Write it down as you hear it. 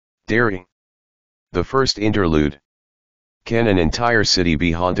Derry. The first interlude. Can an entire city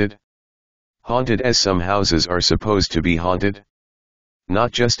be haunted? Haunted as some houses are supposed to be haunted?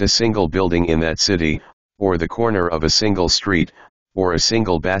 Not just a single building in that city, or the corner of a single street, or a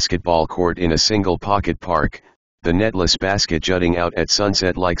single basketball court in a single pocket park, the netless basket jutting out at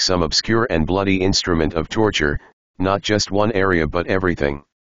sunset like some obscure and bloody instrument of torture, not just one area but everything.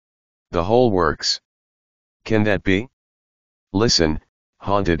 The whole works. Can that be? Listen,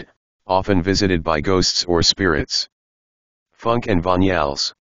 haunted, often visited by ghosts or spirits. Funk and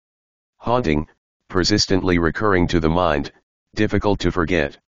Vinyals. Haunting, persistently recurring to the mind, difficult to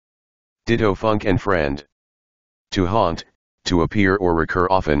forget. Ditto funk and friend. To haunt, to appear or recur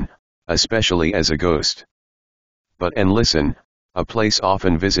often, especially as a ghost. But and listen, a place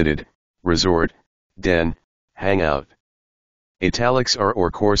often visited, resort, den, hangout. Italics are or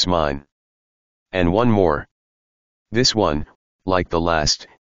course mine. And one more. This one, like the last,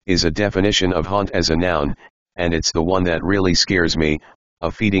 is a definition of haunt as a noun, and it's the one that really scares me,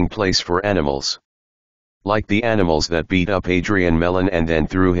 a feeding place for animals. Like the animals that beat up Adrian Mellon and then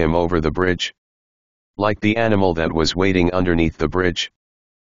threw him over the bridge. Like the animal that was waiting underneath the bridge.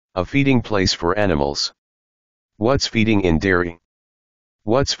 A feeding place for animals. What's feeding in Derry?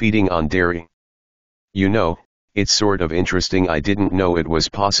 What's feeding on Derry? You know, it's sort of interesting. I didn't know it was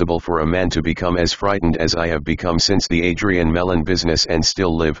possible for a man to become as frightened as I have become since the Adrian Mellon business and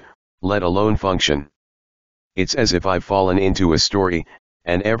still live, let alone function. It's as if I've fallen into a story,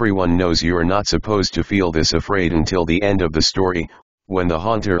 and everyone knows you're not supposed to feel this afraid until the end of the story, when the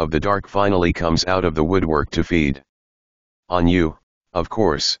haunter of the dark finally comes out of the woodwork to feed. On you, of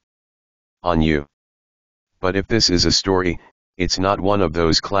course. On you. But if this is a story, it's not one of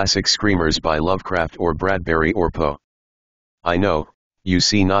those classic screamers by Lovecraft or Bradbury or Poe. I know, you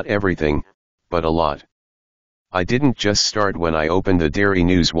see, not everything, but a lot. I didn't just start when I opened the Derry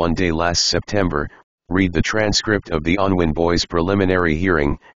News one day last September, read the transcript of the Unwin boys' preliminary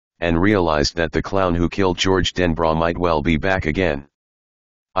hearing, and realized that the clown who killed George Denbrough might well be back again.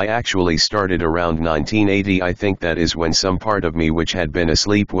 I actually started around 1980. I think that is when some part of me which had been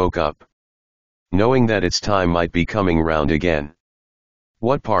asleep woke up. Knowing that its time might be coming round again.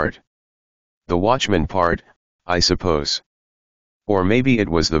 What part? The Watchman part, I suppose. Or maybe it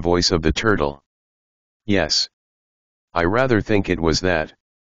was the voice of the turtle. Yes. I rather think it was that.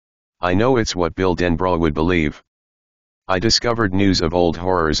 I know it's what Bill Denbrough would believe. I discovered news of old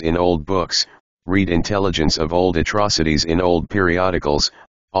horrors in old books, read intelligence of old atrocities in old periodicals,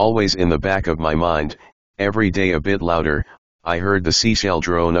 always in the back of my mind, every day a bit louder. I heard the seashell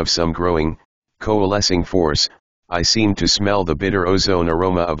drone of some growing, coalescing force. I seemed to smell the bitter ozone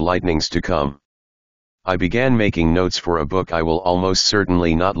aroma of lightnings to come. I began making notes for a book I will almost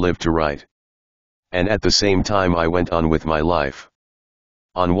certainly not live to write. And at the same time I went on with my life.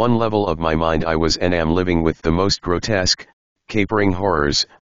 On one level of my mind I was and am living with the most grotesque, capering horrors,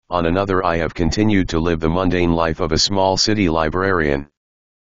 on another I have continued to live the mundane life of a small city librarian.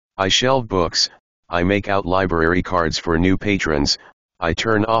 I shelve books, I make out library cards for new patrons, I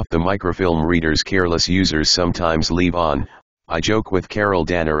turn off the microfilm readers careless users sometimes leave on, I joke with Carol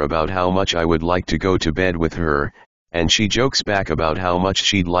Danner about how much I would like to go to bed with her, and she jokes back about how much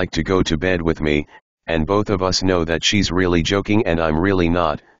she'd like to go to bed with me, and both of us know that she's really joking and I'm really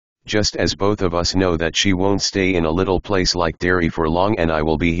not, just as both of us know that she won't stay in a little place like Derry for long and I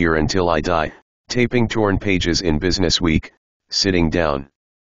will be here until I die, taping torn pages in Business Week, sitting down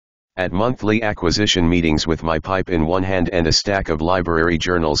at monthly acquisition meetings with my pipe in one hand and a stack of library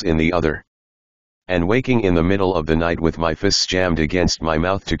journals in the other. And waking in the middle of the night with my fists jammed against my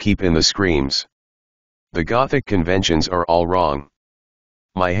mouth to keep in the screams. The Gothic conventions are all wrong.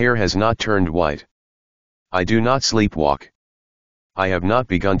 My hair has not turned white. I do not sleepwalk. I have not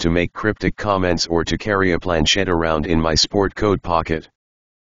begun to make cryptic comments or to carry a planchette around in my sport coat pocket.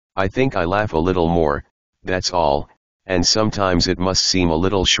 I think I laugh a little more, that's all, and sometimes it must seem a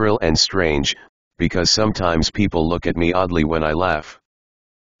little shrill and strange, because sometimes people look at me oddly when I laugh.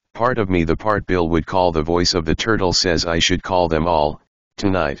 Part of me, the part Bill would call the voice of the turtle, says I should call them all,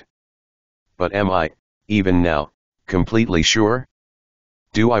 tonight. But am I, even now, completely sure?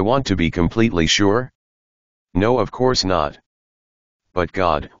 Do I want to be completely sure? No, of course not. But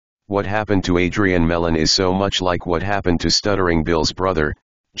God, what happened to Adrian Mellon is so much like what happened to Stuttering Bill's brother,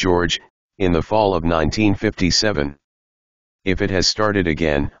 George, in the fall of 1957. If it has started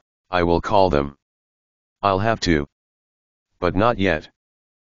again, I will call them. I'll have to. But not yet.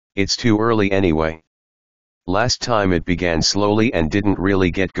 It's too early anyway. Last time it began slowly and didn't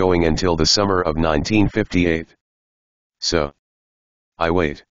really get going until the summer of 1958. So I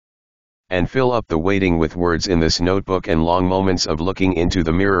wait. And fill up the waiting with words in this notebook and long moments of looking into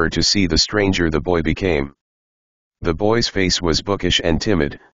the mirror to see the stranger the boy became. The boy's face was bookish and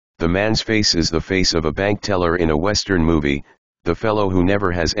timid. The man's face is the face of a bank teller in a Western movie, the fellow who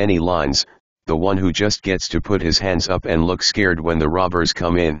never has any lines, the one who just gets to put his hands up and look scared when the robbers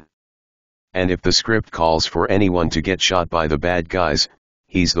come in. And if the script calls for anyone to get shot by the bad guys,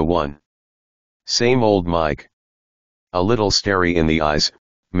 he's the one. Same old Mike. A little starry in the eyes,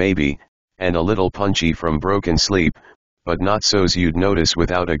 maybe, and a little punchy from broken sleep, but not so's you'd notice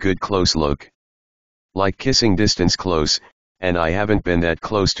without a good close look. Like kissing distance close, and I haven't been that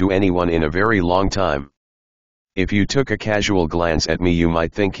close to anyone in a very long time. If you took a casual glance at me you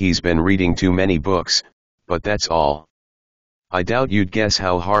might think he's been reading too many books, but that's all. I doubt you'd guess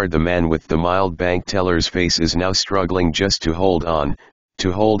how hard the man with the mild bank teller's face is now struggling just to hold on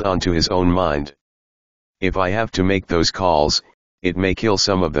to his own mind. If I have to make those calls, it may kill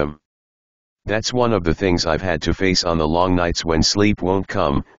some of them. That's one of the things I've had to face on the long nights when sleep won't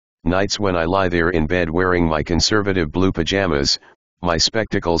come, nights when I lie there in bed wearing my conservative blue pajamas, my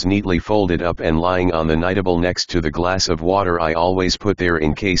spectacles neatly folded up and lying on the nightable next to the glass of water I always put there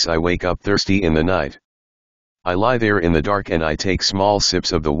in case I wake up thirsty in the night. I lie there in the dark and I take small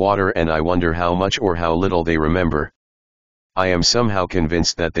sips of the water and I wonder how much or how little they remember. I am somehow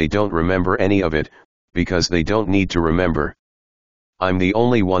convinced that they don't remember any of it, because they don't need to remember. I'm the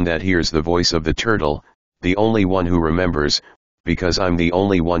only one that hears the voice of the turtle, the only one who remembers, because I'm the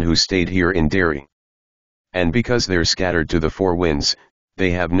only one who stayed here in Derry. And because they're scattered to the four winds,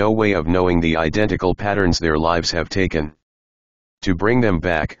 they have no way of knowing the identical patterns their lives have taken. To bring them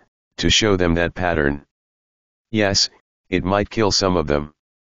back, to show them that pattern. Yes, it might kill some of them.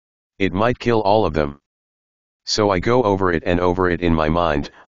 It might kill all of them. So I go over it and over it in my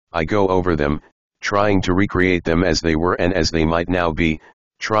mind, I go over them, trying to recreate them as they were and as they might now be,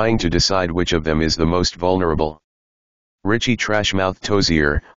 trying to decide which of them is the most vulnerable. Richie Trashmouth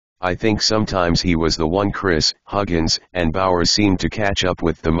Tozier, I think sometimes he was the one Chris, Huggins, and Bowers seemed to catch up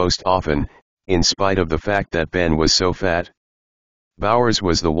with the most often, in spite of the fact that Ben was so fat. Bowers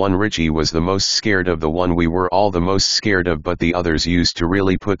was the one Richie was the most scared of, the one we were all the most scared of, but the others used to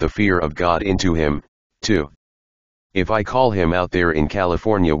really put the fear of God into him, too. If I call him out there in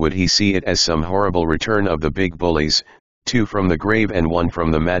California, would he see it as some horrible return of the big bullies, 2 from the grave and 1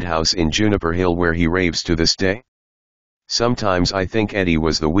 from the madhouse in Juniper Hill where he raves to this day? Sometimes I think Eddie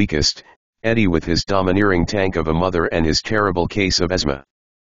was the weakest, Eddie with his domineering tank of a mother and his terrible case of asthma.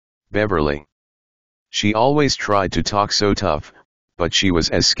 Beverly. She always tried to talk so tough, but she was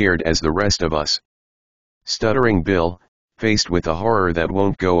as scared as the rest of us. Stuttering Bill, faced with a horror that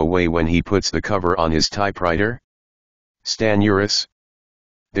won't go away when he puts the cover on his typewriter. Stan Uris.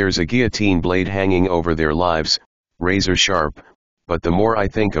 There's a guillotine blade hanging over their lives, razor sharp, but the more I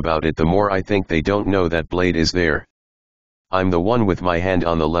think about it the more I think they don't know that blade is there. I'm the one with my hand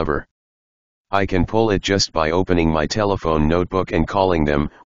on the lever. I can pull it just by opening my telephone notebook and calling them,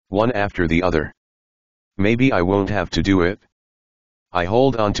 one after the other. Maybe I won't have to do it. I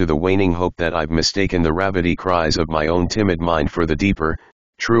hold on to the waning hope that I've mistaken the rabbity cries of my own timid mind for the deeper,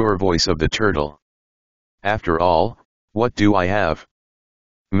 truer voice of the turtle. After all, what do I have?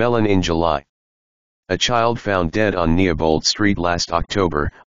 Melon in July. A child found dead on Neobold Street last October,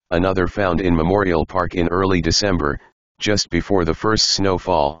 another found in Memorial Park in early December, just before the first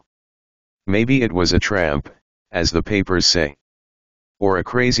snowfall. Maybe it was a tramp, as the papers say. Or a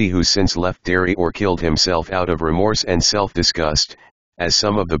crazy who since left Derry or killed himself out of remorse and self-disgust, as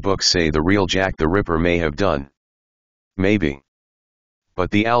some of the books say the real Jack the Ripper may have done. Maybe. But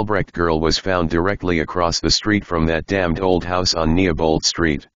the Albrecht girl was found directly across the street from that damned old house on Neobold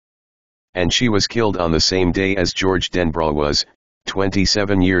Street. And she was killed on the same day as George Denbrough was,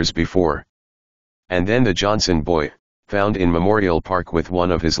 27 years before. And then the Johnson boy, found in Memorial Park with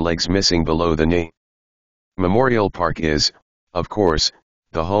one of his legs missing below the knee. Memorial Park is, of course,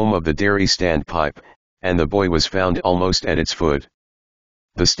 the home of the Derry Standpipe, and the boy was found almost at its foot.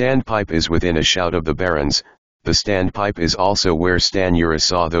 The Standpipe is within a shout of the Barrens. The Standpipe is also where Stan Uris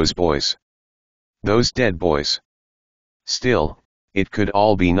saw those boys. Those dead boys. Still, it could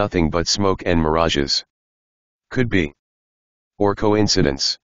all be nothing but smoke and mirages. Could be. Or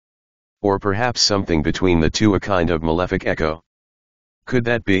coincidence. Or perhaps something between the two, a kind of malefic echo. Could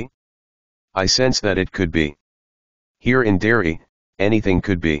that be? I sense that it could be. Here in Derry, anything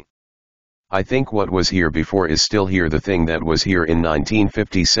could be. I think what was here before is still here, the thing that was here in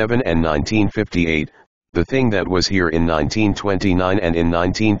 1957 and 1958, the thing that was here in 1929 and in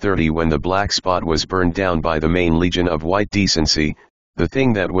 1930 when the Black Spot was burned down by the main legion of white decency, The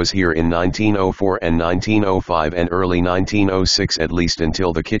thing that was here in 1904 and 1905 and early 1906 at least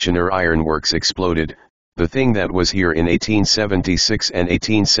until the Kitchener Iron Works exploded, the thing that was here in 1876 and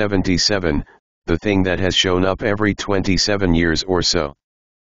 1877, the thing that has shown up every 27 years or so.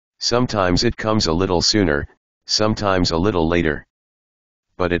 Sometimes it comes a little sooner, sometimes a little later.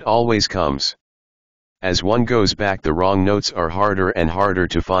 But it always comes. As one goes back, the wrong notes are harder and harder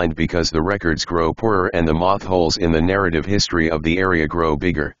to find because the records grow poorer and the moth holes in the narrative history of the area grow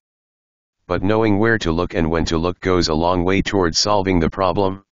bigger. But knowing where to look and when to look goes a long way towards solving the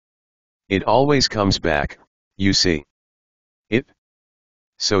problem. It always comes back, you see.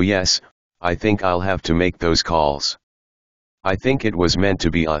 So yes, I think I'll have to make those calls. I think it was meant to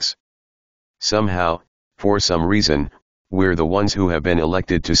be us. Somehow, for some reason, we're the ones who have been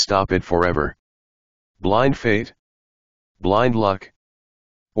elected to stop it forever. Blind fate? Blind luck?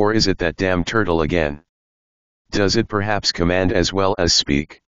 Or is it that damn turtle again? Does it perhaps command as well as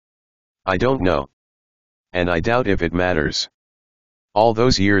speak? I don't know. And I doubt if it matters. All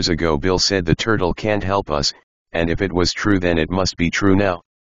those years ago Bill said the turtle can't help us, and if it was true then it must be true now.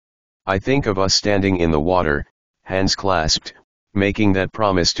 I think of us standing in the water, hands clasped, making that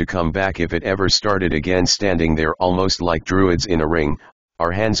promise to come back if it ever started again, standing there almost like druids in a ring,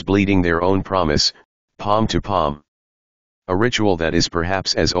 our hands bleeding their own promise, palm to palm. A ritual that is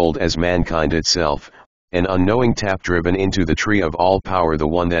perhaps as old as mankind itself, an unknowing tap driven into the tree of all power, the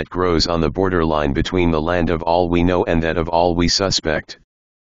one that grows on the borderline between the land of all we know and that of all we suspect.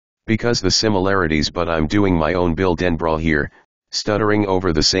 Because the similarities, but I'm doing my own Bill Denbrough here, stuttering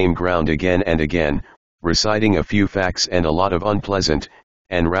over the same ground again and again, reciting a few facts and a lot of unpleasant,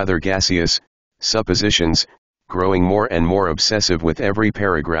 and rather gaseous, suppositions, growing more and more obsessive with every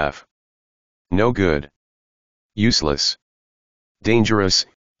paragraph. No good. Useless. Dangerous,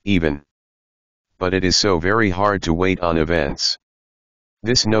 even. But it is so very hard to wait on events.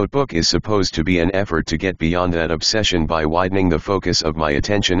 This notebook is supposed to be an effort to get beyond that obsession by widening the focus of my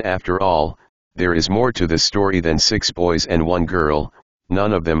attention. After all, there is more to this story than 6 boys and 1 girl,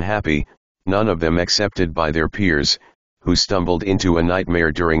 none of them happy, none of them accepted by their peers, who stumbled into a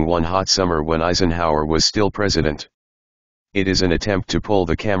nightmare during one hot summer when Eisenhower was still president. It is an attempt to pull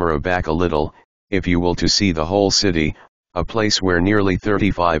the camera back a little, if you will, to see the whole city, a place where nearly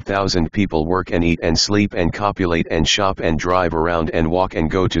 35,000 people work and eat and sleep and copulate and shop and drive around and walk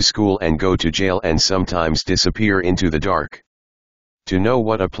and go to school and go to jail and sometimes disappear into the dark. To know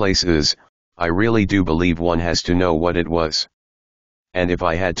what a place is, I really do believe one has to know what it was. And if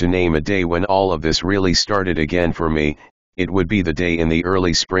I had to name a day when all of this really started again for me, it would be the day in the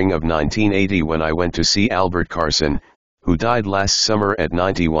early spring of 1980 when I went to see Albert Carson, who died last summer at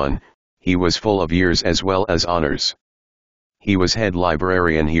 91. He was full of years as well as honors. He was head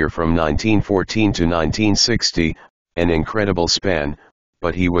librarian here from 1914 to 1960, an incredible span,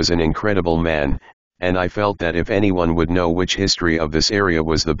 but he was an incredible man, and I felt that if anyone would know which history of this area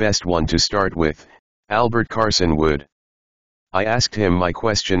was the best one to start with, Albert Carson would. I asked him my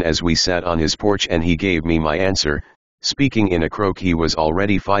question as we sat on his porch and he gave me my answer, speaking in a croak. He was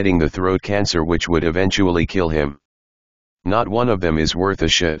already fighting the throat cancer which would eventually kill him. Not one of them is worth a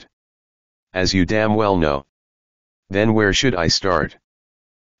shit. As you damn well know. Then where should I start?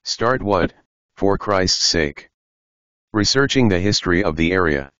 Start what, for Christ's sake? Researching the history of the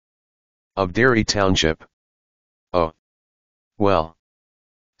area. Of Derry Township. Oh. Well.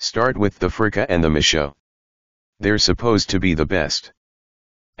 Start with the Fricka and the Michaud. They're supposed to be the best.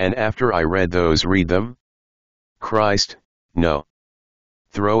 And after I read those, read them? Christ, no.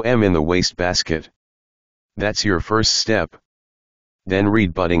 Throw 'em in the wastebasket. That's your first step. Then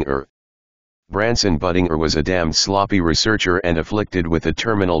read Buttinger. Branson Buttinger was a damned sloppy researcher and afflicted with a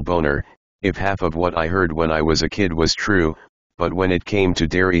terminal boner, if half of what I heard when I was a kid was true, but when it came to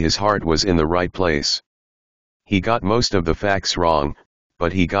Derry his heart was in the right place. He got most of the facts wrong,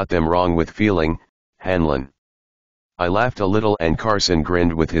 but he got them wrong with feeling, Hanlon. I laughed a little and Carson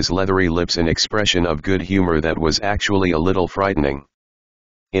grinned with his leathery lips, an expression of good humor that was actually a little frightening.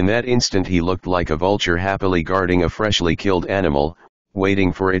 In that instant he looked like a vulture happily guarding a freshly killed animal,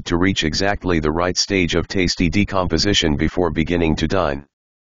 waiting for it to reach exactly the right stage of tasty decomposition before beginning to dine.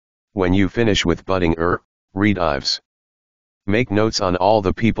 When you finish with Buttinger, read Ives. Make notes on all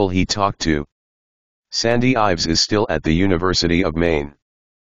the people he talked to. Sandy Ives is still at the University of Maine.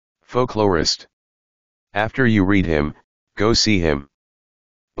 Folklorist. After you read him, go see him.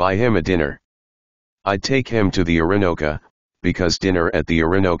 Buy him a dinner. I'd take him to the Orinoco, because dinner at the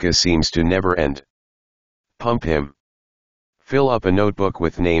Orinoco seems to never end. Pump him. Fill up a notebook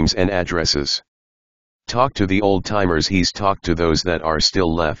with names and addresses. Talk to the old-timers he's talked to, those that are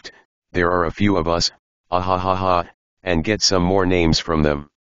still left. There are a few of us, ah ha ha ha, and get some more names from them.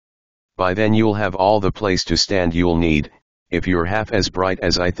 By then you'll have all the place to stand you'll need, if you're half as bright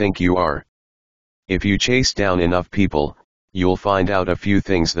as I think you are. If you chase down enough people, you'll find out a few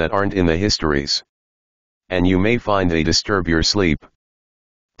things that aren't in the histories. And you may find they disturb your sleep.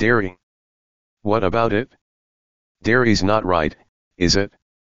 Dairy. What about it? Dairy's not right, is it?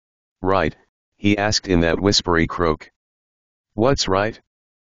 Right, he asked in that whispery croak. What's right?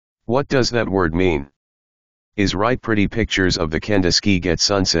 What does that word mean? Is right pretty pictures of the Kentucky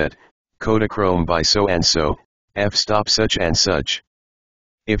sunset, Kodachrome by so and so, f-stop such and such?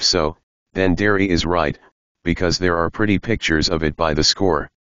 If so, then dairy is right, because there are pretty pictures of it by the score.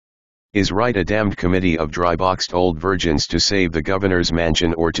 Is right a damned committee of dry-boxed old virgins to save the governor's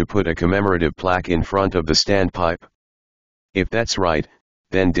mansion or to put a commemorative plaque in front of the standpipe? If that's right,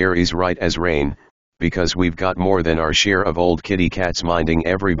 then dairy's right as rain, because we've got more than our share of old kitty cats minding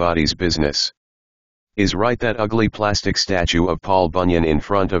everybody's business. Is right that ugly plastic statue of Paul Bunyan in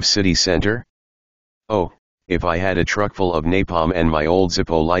front of city center? Oh, if I had a truck full of napalm and my old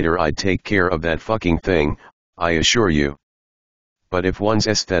Zippo lighter I'd take care of that fucking thing, I assure you. But if one's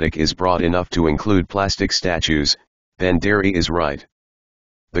aesthetic is broad enough to include plastic statues, then dairy is right.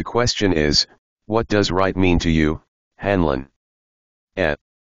 The question is, what does right mean to you, Hanlon?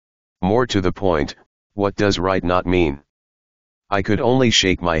 More to the point, what does right not mean? I could only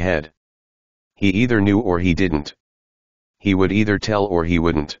shake my head. He either knew or he didn't. He would either tell or he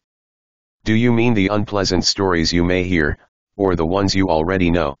wouldn't. Do you mean the unpleasant stories you may hear, or the ones you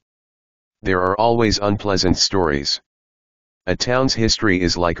already know? There are always unpleasant stories. A town's history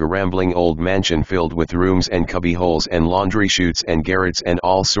is like a rambling old mansion filled with rooms and cubbyholes and laundry chutes and garrets and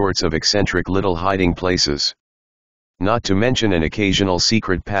all sorts of eccentric little hiding places. Not to mention an occasional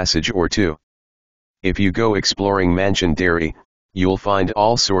secret passage or two. If you go exploring Mansion Dairy, you'll find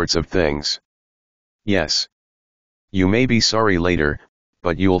all sorts of things. Yes. You may be sorry later,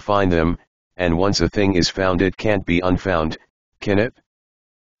 but you'll find them, and once a thing is found it can't be unfound, can it?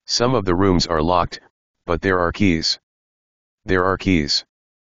 Some of the rooms are locked, but there are keys. There are keys.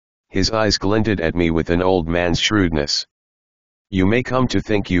 His eyes glinted at me with an old man's shrewdness. You may come to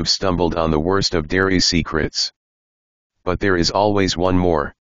think you've stumbled on the worst of Dairy's secrets. But there is always one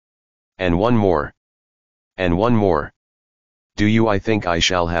more. And one more. And one more. I think I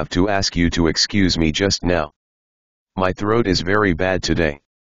shall have to ask you to excuse me just now. My throat is very bad today.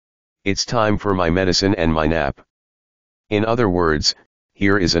 It's time for my medicine and my nap. In other words,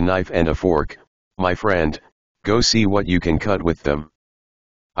 here is a knife and a fork, my friend, go see what you can cut with them.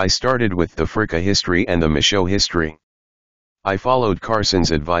 I started with the Fricka history and the Michaud history. I followed Carson's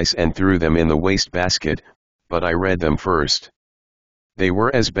advice and threw them in the wastebasket, but I read them first. They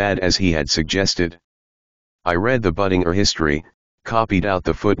were as bad as he had suggested. I read the Buttinger history, copied out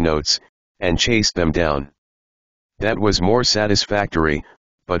the footnotes, and chased them down. That was more satisfactory,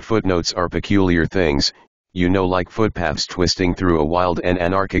 but footnotes are peculiar things, you know, like footpaths twisting through a wild and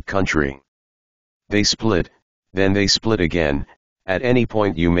anarchic country. They split, then they split again. At any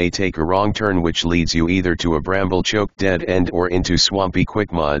point you may take a wrong turn which leads you either to a bramble-choked dead end or into swampy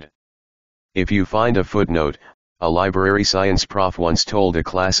quickmud. If you find a footnote, a library science prof once told a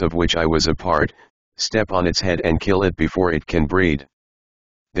class of which I was a part, step on its head and kill it before it can breed.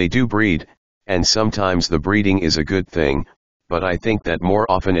 They do breed, and sometimes the breeding is a good thing, but I think that more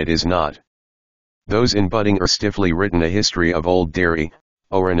often it is not. Those in Buttinger stiffly written A History of Old Dairy,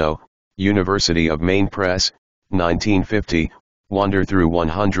 Orono, University of Maine Press, 1950, wander through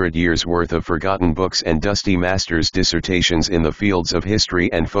 100 years' worth of forgotten books and dusty master's dissertations in the fields of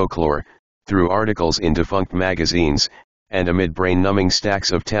history and folklore, through articles in defunct magazines, and amid brain-numbing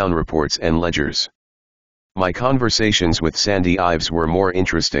stacks of town reports and ledgers. My conversations with Sandy Ives were more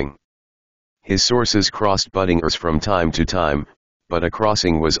interesting. His sources crossed Buttinger's from time to time, but a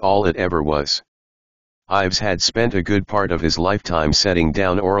crossing was all it ever was. Ives had spent a good part of his lifetime setting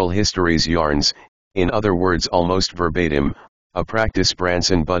down oral history's yarns, in other words almost verbatim, a practice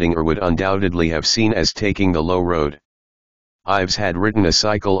Branson Buttinger would undoubtedly have seen as taking the low road. Ives had written a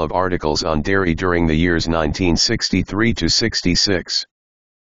cycle of articles on dairy during the years 1963 to 66.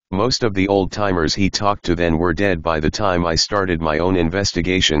 Most of the old-timers he talked to then were dead by the time I started my own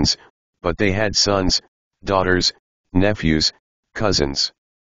investigations, but they had sons, daughters, nephews, cousins.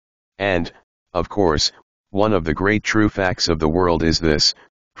 And, of course, one of the great true facts of the world is this: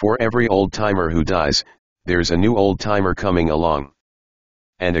 for every old-timer who dies, there's a new old-timer coming along.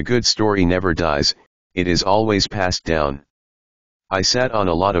 And a good story never dies, it is always passed down. I sat on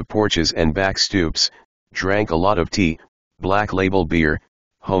a lot of porches and back stoops, drank a lot of tea, black label beer,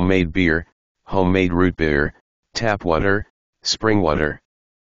 homemade root beer, tap water, spring water.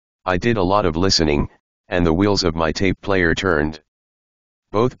 I did a lot of listening, and the wheels of my tape player turned.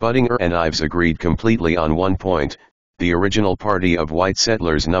 Both Buttinger and Ives agreed completely on one point: the original party of white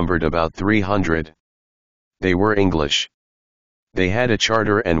settlers numbered about 300. They were English. They had a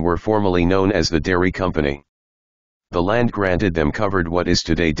charter and were formally known as the Dairy Company. The land granted them covered what is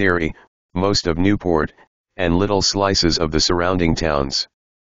today Derry, most of Newport, and little slices of the surrounding towns.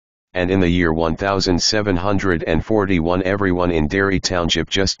 And in the year 1741 everyone in Derry Township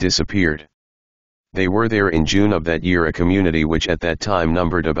just disappeared. They were there in June of that year, a community which at that time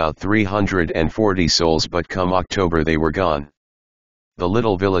numbered about 340 souls, but come October they were gone. The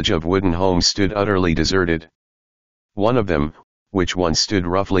little village of wooden homes stood utterly deserted. One of them, which once stood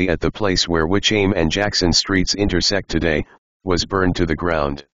roughly at the place where Witchame and Jackson streets intersect today, was burned to the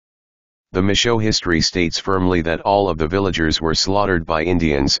ground. The Michaud history states firmly that all of the villagers were slaughtered by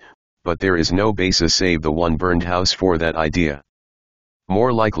Indians, but there is no basis save the one burned house for that idea.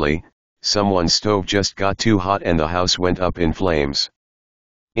 More likely, someone's stove just got too hot and the house went up in flames.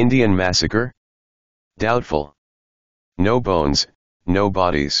 Indian massacre? Doubtful. No bones, no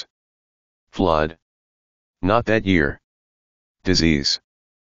bodies. Flood? Not that year. Disease?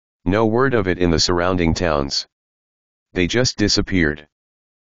 No word of it in the surrounding towns. They just disappeared.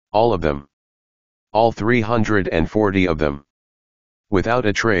 All of them. All 340 of them. Without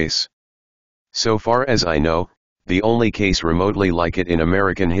a trace. So far as I know, the only case remotely like it in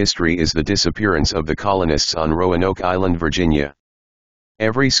American history is the disappearance of the colonists on Roanoke Island, Virginia.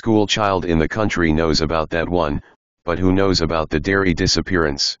 Every school child in the country knows about that one, but who knows about the Derry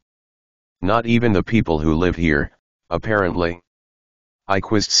disappearance? Not even the people who live here, apparently. I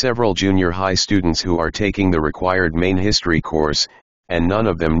quizzed several junior high students who are taking the required Maine history course, and none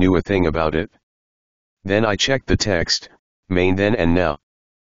of them knew a thing about it. Then I checked the text, Maine then and now.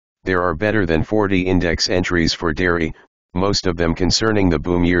 There are better than 40 index entries for Derry, most of them concerning the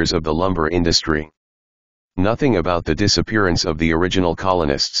boom years of the lumber industry. Nothing about the disappearance of the original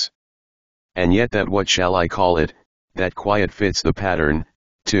colonists. And yet that, what shall I call it, that quiet fits the pattern,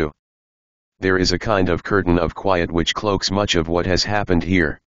 too. There is a kind of curtain of quiet which cloaks much of what has happened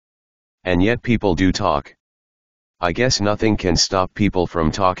here. And yet people do talk. I guess nothing can stop people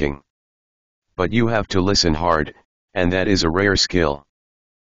from talking. But you have to listen hard, and that is a rare skill.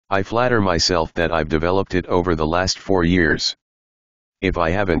 I flatter myself that I've developed it over the last 4 years. If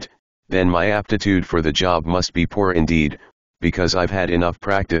I haven't, then my aptitude for the job must be poor indeed, because I've had enough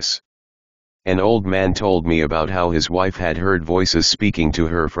practice. An old man told me about how his wife had heard voices speaking to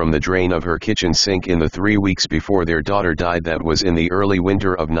her from the drain of her kitchen sink in the 3 weeks before their daughter died. That was in the early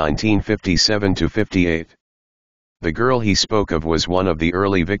winter of 1957 to 58. The girl he spoke of was one of the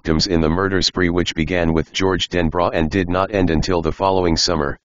early victims in the murder spree which began with George Denbrough and did not end until the following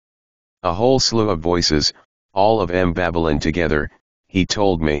summer. A whole slew of voices, all of them babbling together, he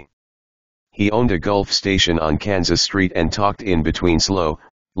told me. He owned a Gulf station on Kansas Street and talked in between slow,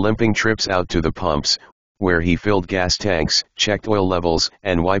 limping trips out to the pumps, where he filled gas tanks, checked oil levels,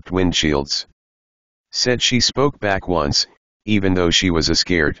 and wiped windshields. Said she spoke back once, even though she was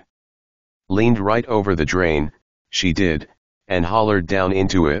scared. Leaned right over the drain, she did, and hollered down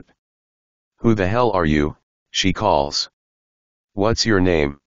into it. "Who the hell are you?" she calls. "What's your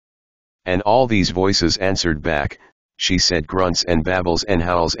name?" And all these voices answered back. She said grunts and babbles and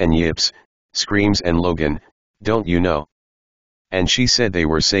howls and yips, screams and Logan, don't you know? And she said they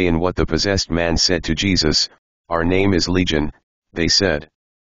were saying what the possessed man said to Jesus, "Our name is Legion," they said.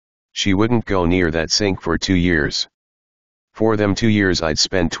 She wouldn't go near that sink for 2 years. For them 2 years I'd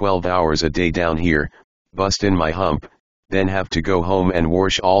spend 12 hours a day down here, bustin' my hump, then have to go home and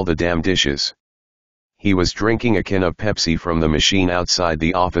wash all the damn dishes. He was drinking a can of Pepsi from the machine outside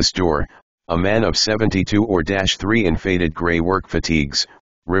the office door, a man of 72 or 3 in faded gray work fatigues,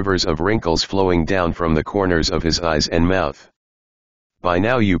 rivers of wrinkles flowing down from the corners of his eyes and mouth. "By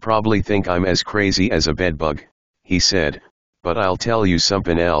now you probably think I'm as crazy as a bedbug," he said, "but I'll tell you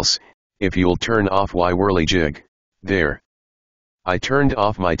something else, if you'll turn off why whirly-jig, there." I turned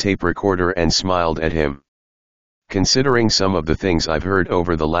off my tape recorder and smiled at him. "Considering some of the things I've heard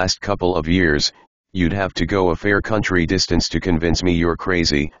over the last couple of years, you'd have to go a fair country distance to convince me you're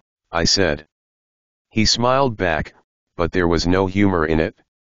crazy," I said. He smiled back, but there was no humor in it.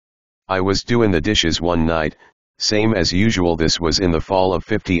 "I was doing the dishes one night, same as usual. This was in the fall of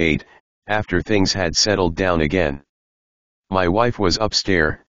 '58, after things had settled down again. My wife was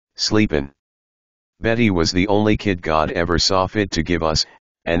upstairs, sleepin'. Betty was the only kid God ever saw fit to give us,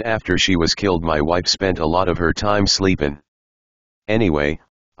 and after she was killed my wife spent a lot of her time sleepin'. Anyway,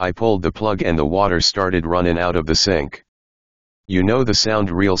 I pulled the plug and the water started running out of the sink. You know the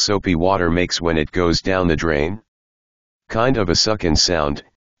sound real soapy water makes when it goes down the drain? Kind of a suckin' sound,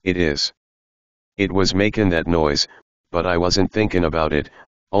 it is. It was makin' that noise, but I wasn't thinkin' about it,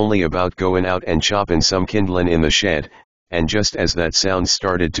 only about goin' out and choppin' some kindlin' in the shed, and just as that sound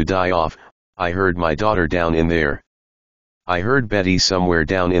started to die off, I heard my daughter down in there. I heard Betty somewhere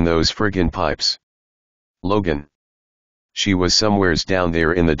down in those friggin' pipes. Logan. She was somewheres down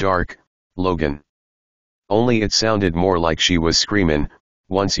there in the dark, Logan. Only it sounded more like she was screamin',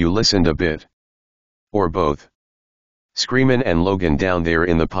 once you listened a bit. Or both. Screamin' and Logan down there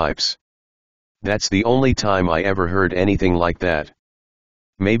in the pipes. That's the only time I ever heard anything like that.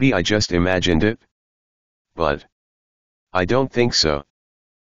 Maybe I just imagined it? But I don't think so.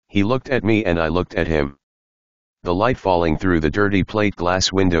 He looked at me and I looked at him. The light falling through the dirty plate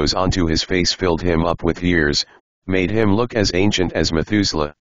glass windows onto his face filled him up with years, made him look as ancient as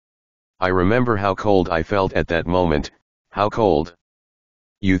Methuselah. I remember how cold I felt at that moment, how cold.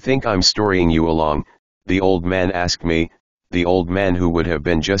 You think I'm storying you along, the old man asked me, the old man who would have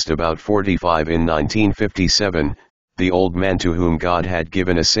been just about 45 in 1957, the old man to whom God had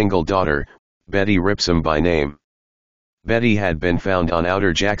given a single daughter, Betty Ripsom by name. Betty had been found on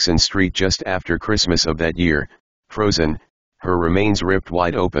Outer Jackson Street just after Christmas of that year, frozen, her remains ripped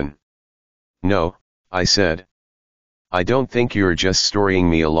wide open. No, I said. I don't think you're just storying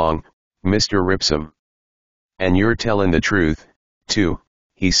me along, Mr. Ripsom. And you're tellin' the truth, too,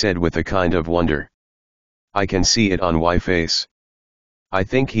 he said with a kind of wonder. I can see it on my face. I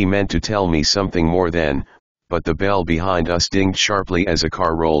think he meant to tell me something more then, but the bell behind us dinged sharply as a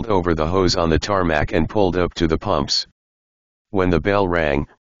car rolled over the hose on the tarmac and pulled up to the pumps. When the bell rang,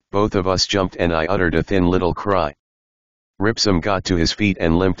 both of us jumped and I uttered a thin little cry. Ripsom got to his feet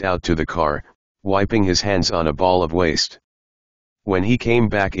and limped out to the car, wiping his hands on a ball of waste. When he came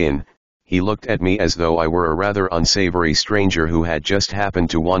back in, he looked at me as though I were a rather unsavory stranger who had just happened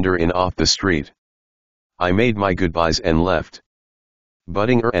to wander in off the street. I made my goodbyes and left.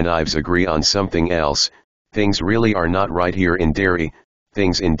 Buttinger and Ives agree on something else. Things really are not right here in Derry,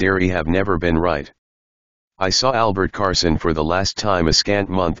 things in Derry have never been right. I saw Albert Carson for the last time a scant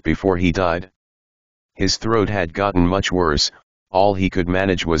month before he died. His throat had gotten much worse, all he could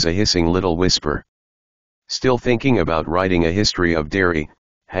manage was a hissing little whisper. Still thinking about writing a history of Derry,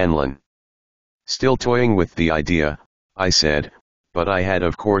 Hanlon. Still toying with the idea, I said, but I had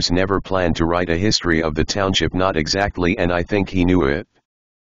of course never planned to write a history of the township, not exactly, and I think he knew it.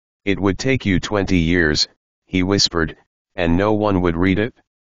 It would take you 20 years, he whispered, and no one would read it?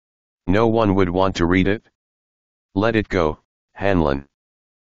 No one would want to read it? Let it go, Hanlon.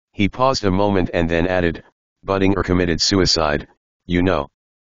 He paused a moment and then added, Buttinger committed suicide, you know.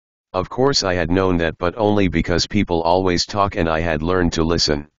 Of course I had known that, but only because people always talk and I had learned to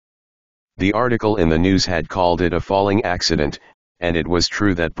listen. The article in the news had called it a falling accident, and it was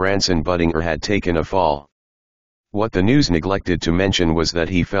true that Branson Buttinger had taken a fall. What the news neglected to mention was that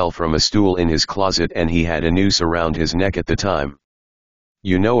he fell from a stool in his closet and he had a noose around his neck at the time.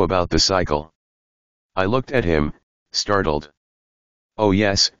 You know about the cycle? I looked at him, startled. Oh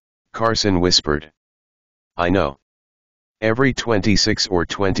yes, Carson whispered. I know. Every 26 or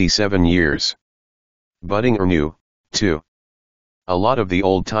 27 years. Buttinger knew, too. A lot of the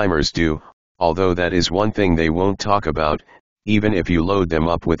old-timers do, although that is one thing they won't talk about, even if you load them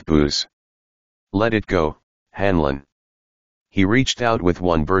up with booze. Let it go, Hanlon. He reached out with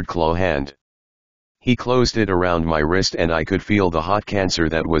one birdclaw hand. He closed it around my wrist and I could feel the hot cancer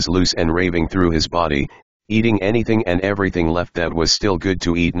that was loose and raving through his body, eating anything and everything left that was still good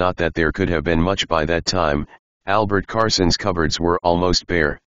to eat. Not that there could have been much by that time, Albert Carson's cupboards were almost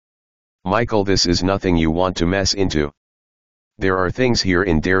bare. Michael, this is nothing you want to mess into. There are things here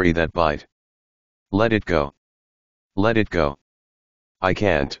in Derry that bite. Let it go. Let it go. I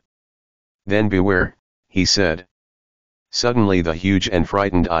can't. Then beware, he said. Suddenly the huge and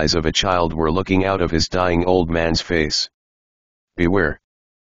frightened eyes of a child were looking out of his dying old man's face. Beware.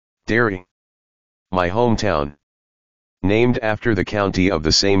 Derry. My hometown. Named after the county of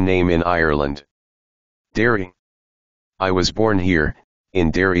the same name in Ireland. Derry. I was born here,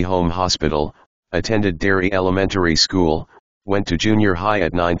 in Derry Home Hospital, attended Derry Elementary School, went to junior high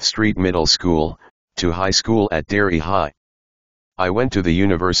at 9th Street Middle School, to high school at Derry High. I went to the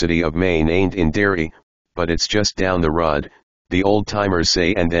University of Maine, ain't in Derry, but it's just down the road, the old-timers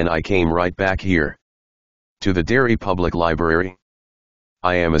say, and then I came right back here. To the Derry Public Library.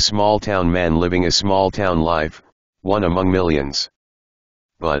 I am a small-town man living a small-town life, one among millions.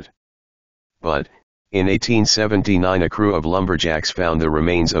 But, in 1879 a crew of lumberjacks found the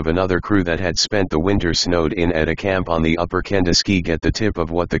remains of another crew that had spent the winter snowed in at a camp on the upper Kenduskeag at the tip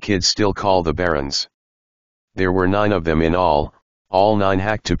of what the kids still call the Barrens. There were 9 of them in all 9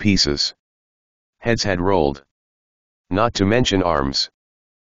 hacked to pieces. Heads had rolled. Not to mention arms.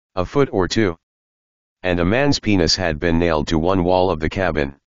 A foot or two. and a man's penis had been nailed to one wall of the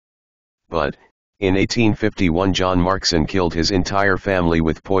cabin. But, in 1851 John Markson killed his entire family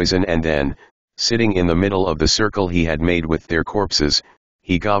with poison and then, sitting in the middle of the circle he had made with their corpses,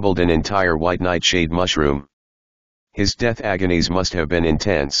 he gobbled an entire white nightshade mushroom. His death agonies must have been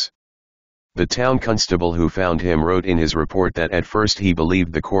intense. The town constable who found him wrote in his report that at first he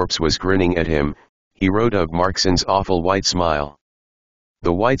believed the corpse was grinning at him. He wrote of Markson's awful white smile.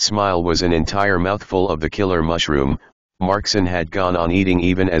 The white smile was an entire mouthful of the killer mushroom. Markson had gone on eating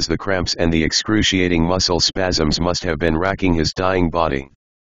even as the cramps and the excruciating muscle spasms must have been racking his dying body.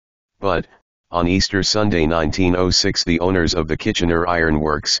 But, on Easter Sunday 1906 the owners of the Kitchener Iron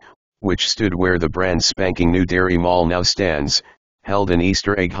Works, which stood where the brand spanking new Derry Mall now stands, held an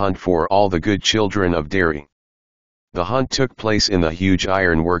Easter egg hunt for all the good children of Derry. The hunt took place in the huge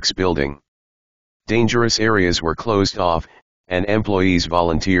Iron Works building. Dangerous areas were closed off, and employees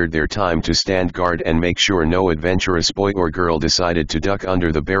volunteered their time to stand guard and make sure no adventurous boy or girl decided to duck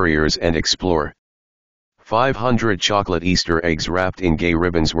under the barriers and explore. 500 chocolate Easter eggs wrapped in gay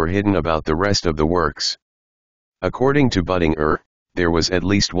ribbons were hidden about the rest of the works. According to Budding, there was at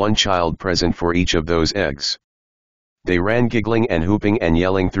least one child present for each of those eggs. They ran giggling and whooping and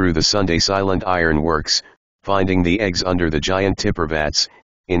yelling through the Sunday silent iron works, finding the eggs under the giant tipper vats,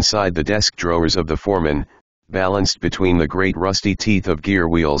 inside the desk drawers of the foreman, balanced between the great rusty teeth of gear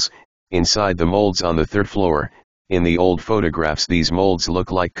wheels, inside the molds on the third floor. In the old photographs these molds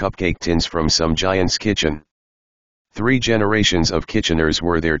look like cupcake tins from some giant's kitchen. 3 generations of Kitcheners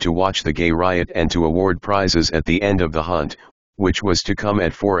were there to watch the gay riot and to award prizes at the end of the hunt, which was to come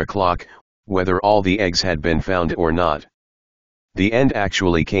at 4 o'clock, whether all the eggs had been found or not. The end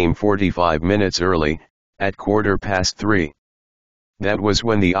actually came 45 minutes early, at 3:15. That was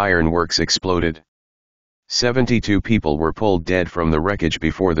when the ironworks exploded. 72 people were pulled dead from the wreckage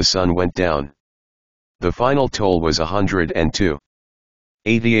before the sun went down. The final toll was 102.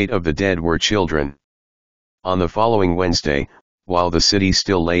 88 of the dead were children. On the following Wednesday, while the city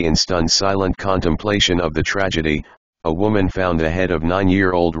still lay in stunned silent contemplation of the tragedy, a woman found the head of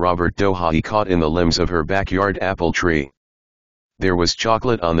 9-year-old Robert Dohahi caught in the limbs of her backyard apple tree. There was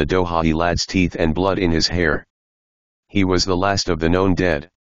chocolate on the Dohahi lad's teeth and blood in his hair. He was the last of the known dead.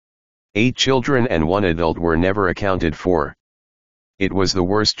 8 children and 1 adult were never accounted for. It was the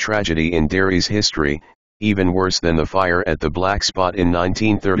worst tragedy in Derry's history, even worse than the fire at the Black Spot in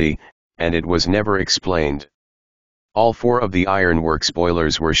 1930, and it was never explained. All 4 of the ironworks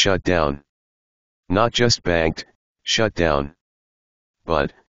boilers were shut down. Not just banked, shut down.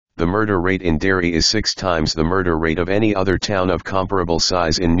 But, the murder rate in Derry is 6 times the murder rate of any other town of comparable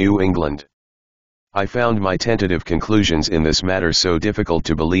size in New England. I found my tentative conclusions in this matter so difficult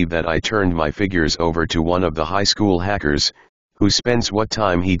to believe that I turned my figures over to one of the high school hackers, who spends what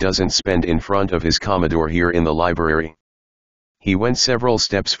time he doesn't spend in front of his Commodore here in the library. He went several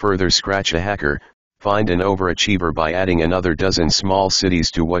steps further: scratch a hacker, find an overachiever by adding another dozen small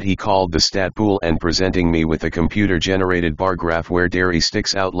cities to what he called the stat pool and presenting me with a computer-generated bar graph where Derry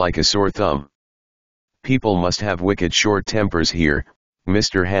sticks out like a sore thumb. "People must have wicked short tempers here,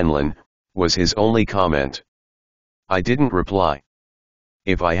 Mr. Hanlon," was his only comment. I didn't reply.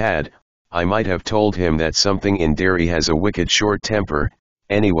 If I had, I might have told him that something in Derry has a wicked short temper,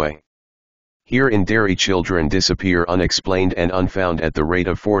 anyway. Here in Derry children disappear unexplained and unfound at the rate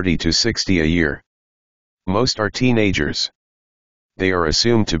of 40 to 60 a year. Most are teenagers. They are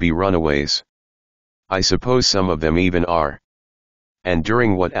assumed to be runaways. I suppose some of them even are. And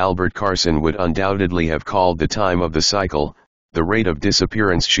during what Albert Carson would undoubtedly have called the time of the cycle, the rate of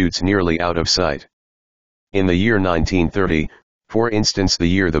disappearance shoots nearly out of sight. In the year 1930, for instance, the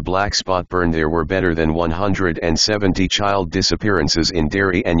year the Black Spot burned, there were better than 170 child disappearances in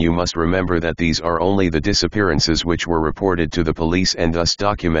Derry, and you must remember that these are only the disappearances which were reported to the police and thus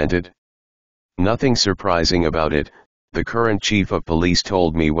documented. Nothing surprising about it, the current chief of police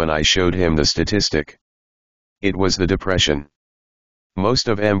told me when I showed him the statistic. It was the Depression. Most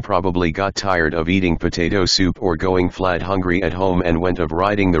of them probably got tired of eating potato soup or going flat hungry at home and went of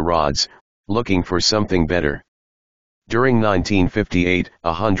riding the rods, looking for something better. During 1958,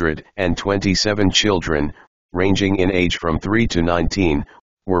 127 children, ranging in age from 3 to 19,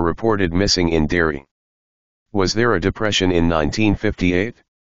 were reported missing in Derry. Was there a depression in 1958?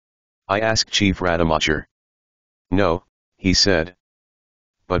 I asked Chief Rademacher. No, he said.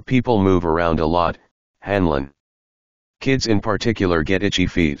 But people move around a lot, Hanlon. Kids in particular get itchy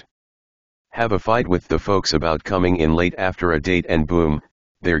feet. Have a fight with the folks about coming in late after a date and boom,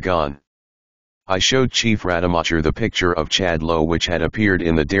 they're gone. I showed Chief Rademacher the picture of Chad Lowe which had appeared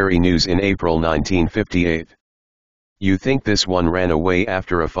in the Derry News in April 1958. You think this one ran away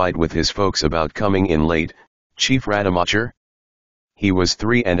after a fight with his folks about coming in late, Chief Rademacher? He was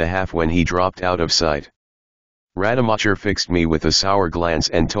 3.5 when he dropped out of sight. Rademacher fixed me with a sour glance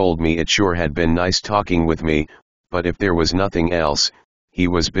and told me it sure had been nice talking with me, but if there was nothing else, he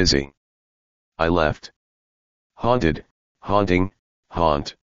was busy. I left. Haunted, haunting,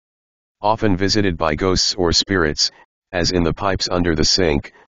 haunt. Often visited by ghosts or spirits, as in the pipes under the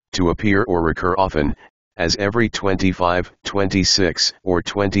sink, to appear or recur often, as every 25, 26, or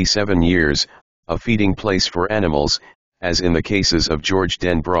 27 years, a feeding place for animals, as in the cases of George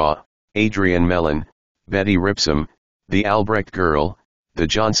Den Braa, Adrian Mellon, Betty Ripsum, the Albrecht girl, the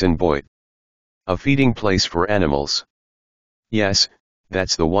Johnson boy. A feeding place for animals. Yes,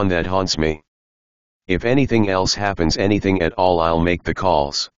 that's the one that haunts me. If anything else happens, anything at all, I'll make the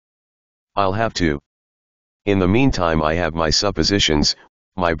calls. I'll have to. In the meantime, I have my suppositions,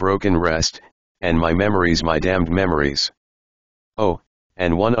 my broken rest, and my memories, my damned memories. Oh,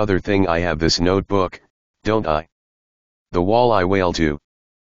 and one other thing, I have this notebook, don't I? The wall I wail to.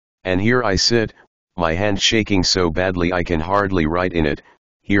 And here I sit, my hand shaking so badly I can hardly write in it.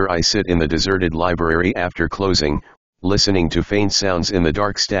 Here I sit in the deserted library after closing, listening to faint sounds in the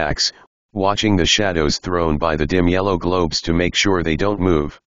dark stacks, watching the shadows thrown by the dim yellow globes to make sure they don't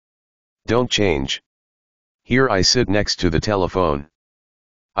move. Don't change. Here I sit next to the telephone.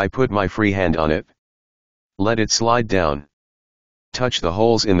 I put my free hand on it. Let it slide down. Touch the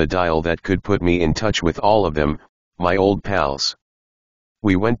holes in the dial that could put me in touch with all of them, my old pals.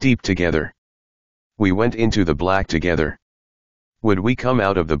 We went deep together. We went into the black together. Would we come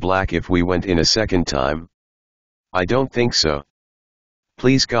out of the black if we went in a second time? I don't think so.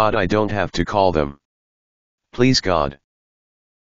 Please God, I don't have to call them. Please God.